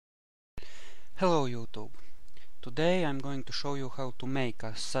Hello YouTube! Today I'm going to show you how to make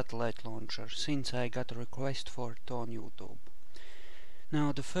a satellite launcher, since I got a request for it on YouTube.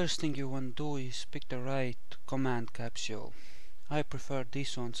 Now the first thing you want to do is pick the right command capsule. I prefer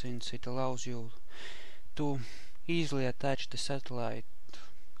this one since it allows you to easily attach the satellite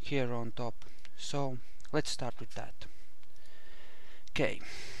here on top. So let's start with that. Okay,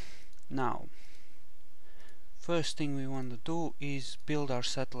 now first thing we want to do is build our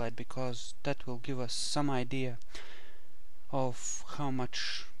satellite, because that will give us some idea of how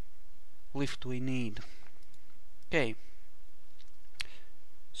much lift we need. Okay,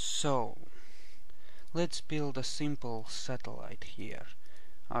 so let's build a simple satellite here.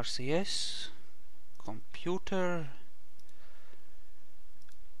 RCS, computer,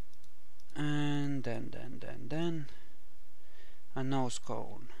 and then a nose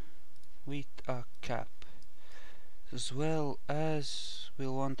cone with a cap, as well as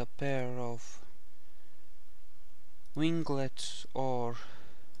we'll want a pair of winglets, or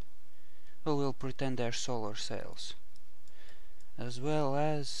well, we'll pretend they're solar sails, as well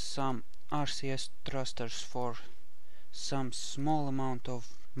as some RCS thrusters for some small amount of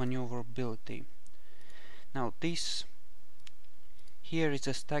maneuverability. Now this here is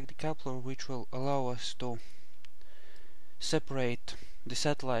a stack decoupler which will allow us to separate the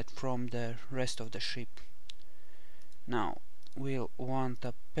satellite from the rest of the ship. Now we'll want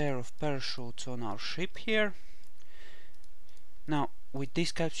a pair of parachutes on our ship here. Now with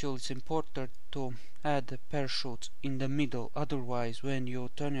this capsule it's important to add the parachutes in the middle, otherwise when you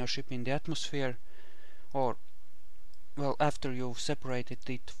turn your ship in the atmosphere, or well, after you've separated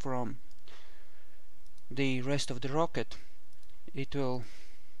it from the rest of the rocket, it will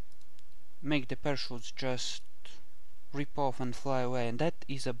make the parachutes just rip off and fly away, and that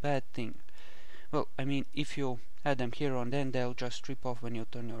is a bad thing. Well, I mean, if you add them here on, then they'll just rip off when you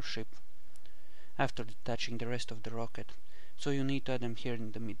turn your ship after detaching the rest of the rocket. So you need to add them here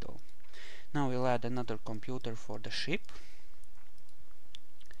in the middle. Now we'll add another computer for the ship,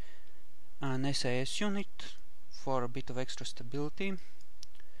 an SAS unit for a bit of extra stability,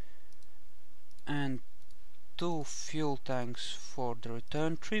 and 2 fuel tanks for the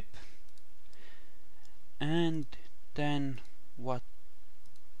return trip, and then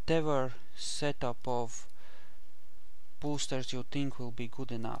whatever setup of boosters you think will be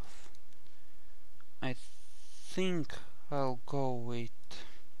good enough. I think I'll go with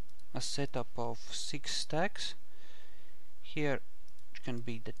a setup of 6 stacks here, which can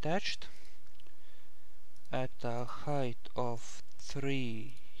be detached at a height of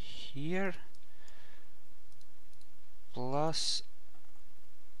 3 here, plus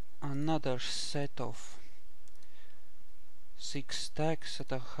another set of 6 stacks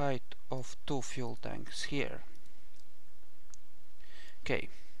at a height of 2 fuel tanks here. Okay,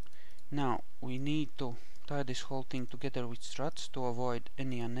 now we need to tie this whole thing together with struts to avoid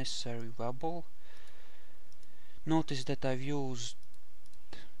any unnecessary wobble. Notice that I've used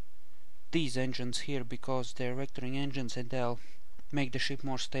these engines here because they're vectoring engines, and they'll make the ship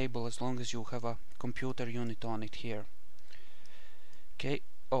more stable as long as you have a computer unit on it here. Okay,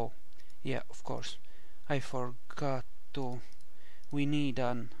 oh yeah, of course, I forgot to, we need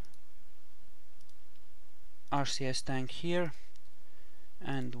an RCS tank here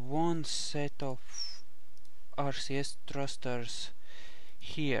and 1 set of RCS thrusters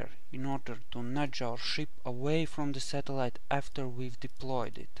here in order to nudge our ship away from the satellite after we've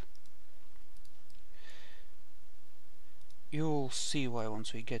deployed it. You'll see why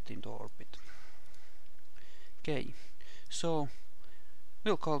once we get into orbit. Okay, so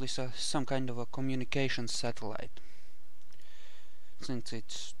we'll call this some kind of a communications satellite, since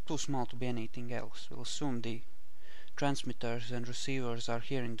it's too small to be anything else. We'll assume the transmitters and receivers are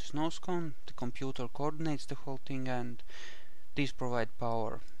here in this nose cone, the computer coordinates the whole thing, and these provide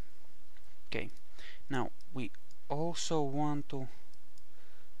power. Okay, now we also want to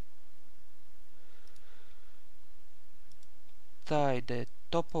tie the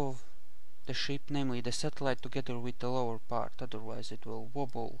top of the ship, namely the satellite, together with the lower part, otherwise it will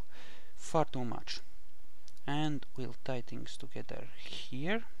wobble far too much. And we'll tie things together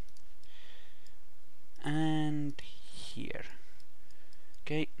here and here.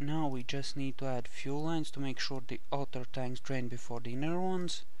 Okay, now we just need to add fuel lines to make sure the outer tanks drain before the inner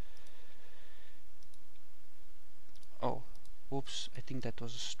ones. Oh, whoops, I think that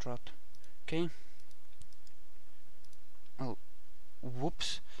was a strut. Okay. Oh,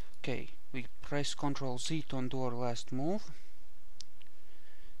 whoops. Okay, we press Ctrl Z to undo our last move.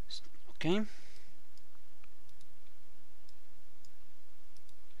 Okay.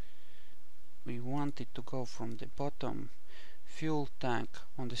 We want it to go from the bottom fuel tank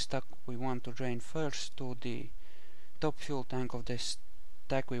on the stack we want to drain first to the top fuel tank of the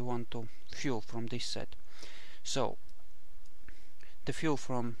stack we want to fuel from this set. So the fuel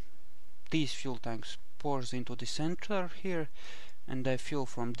from these fuel tanks pours into the center here, and the fuel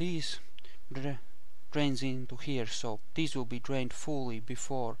from these drains into here. So these will be drained fully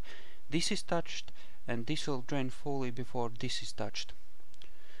before this is touched, and this will drain fully before this is touched.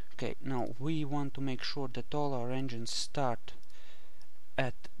 Okay, now we want to make sure that all our engines start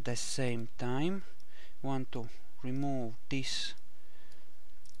at the same time. Want to remove this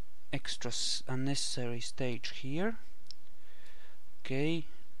extra unnecessary stage here. Okay,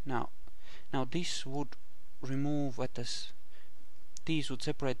 now this would remove at us. These would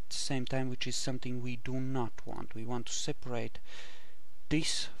separate at the same time, which is something we do not want. We want to separate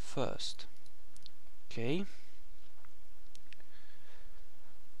this first. Okay.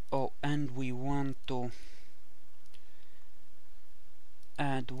 Oh, and we want to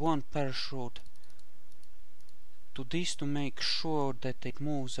add one parachute to this to make sure that it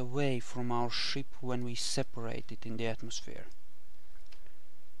moves away from our ship when we separate it in the atmosphere.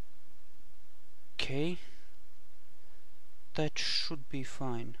 Okay, that should be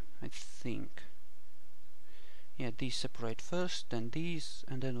fine, I think. Yeah, these separate first, then these,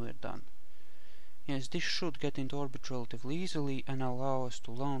 and then we're done. Yes, this should get into orbit relatively easily and allow us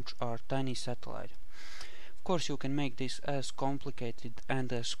to launch our tiny satellite. Of course, you can make this as complicated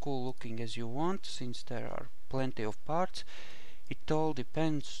and as cool looking as you want, since there are plenty of parts. It all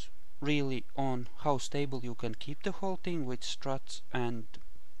depends really on how stable you can keep the whole thing with struts and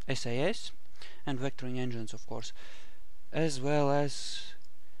SAS and vectoring engines, of course, as well as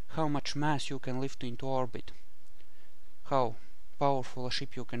how much mass you can lift into orbit, how powerful a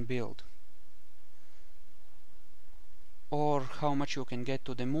ship you can build, or how much you can get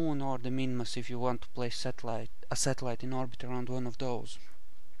to the moon or the Minmus if you want to place a satellite in orbit around one of those.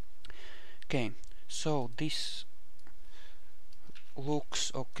 Okay, so this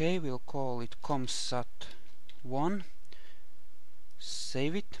looks okay. We'll call it ComSat1,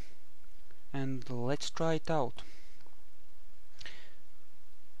 save it, and let's try it out.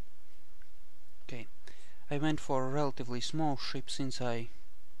 Okay, I went for a relatively small ship since I'm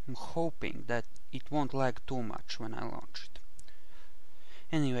hoping that it won't lag too much when I launch it.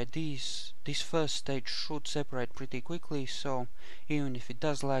 Anyway, this first stage should separate pretty quickly, so even if it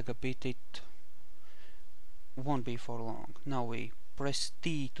does lag a bit, it won't be for long. Now we press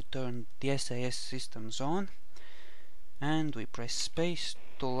T to turn the SAS systems on, and we press space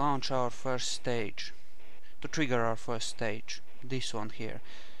to launch our first stage, to trigger our first stage, this one here.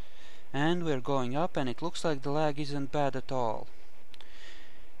 And we're going up, and it looks like the lag isn't bad at all.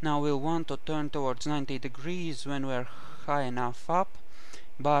 Now we'll want to turn towards 90 degrees when we're high enough up,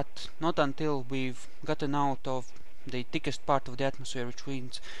 but not until we've gotten out of the thickest part of the atmosphere, which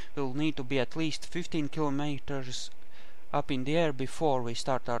means we'll need to be at least 15 kilometers up in the air before we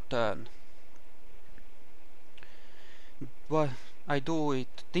start our turn. But I do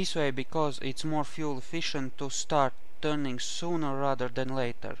it this way because it's more fuel efficient to start turning sooner rather than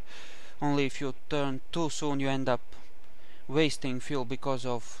later. Only if you turn too soon you end up wasting fuel because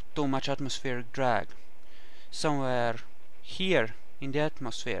of too much atmospheric drag. Somewhere here in the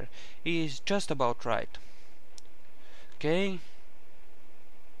atmosphere is just about right. Okay,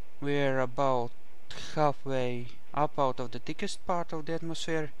 we're about halfway up out of the thickest part of the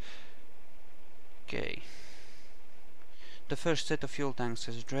atmosphere. Okay, the first set of fuel tanks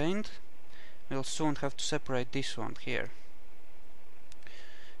is drained. We'll soon have to separate this one here.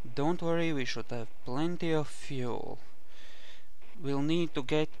 Don't worry, we should have plenty of fuel. We'll need to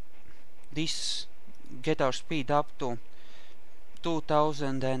get our speed up to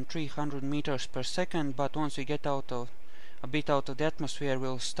 2,300 meters per second, but once we get a bit out of the atmosphere,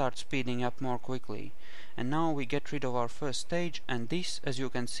 we'll start speeding up more quickly. And now we get rid of our first stage, and this, as you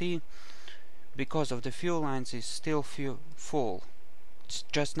can see, because of the fuel lines, is still full. It's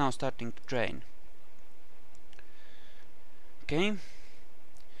just now starting to drain. Okay,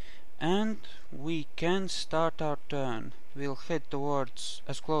 and we can start our turn. We'll head towards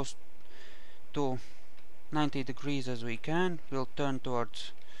as close to 90 degrees as we can. We'll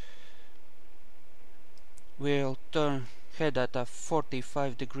head at a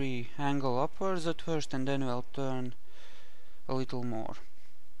 45-degree angle upwards at first, and then we'll turn a little more.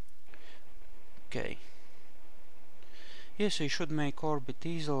 Okay. Yes, we should make orbit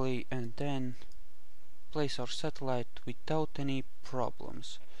easily and then place our satellite without any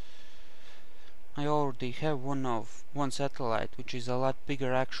problems. I already have one satellite, which is a lot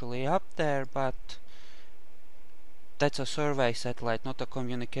bigger actually up there, but that's a survey satellite, not a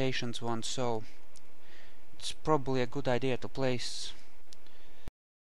communications one, so it's probably a good idea to place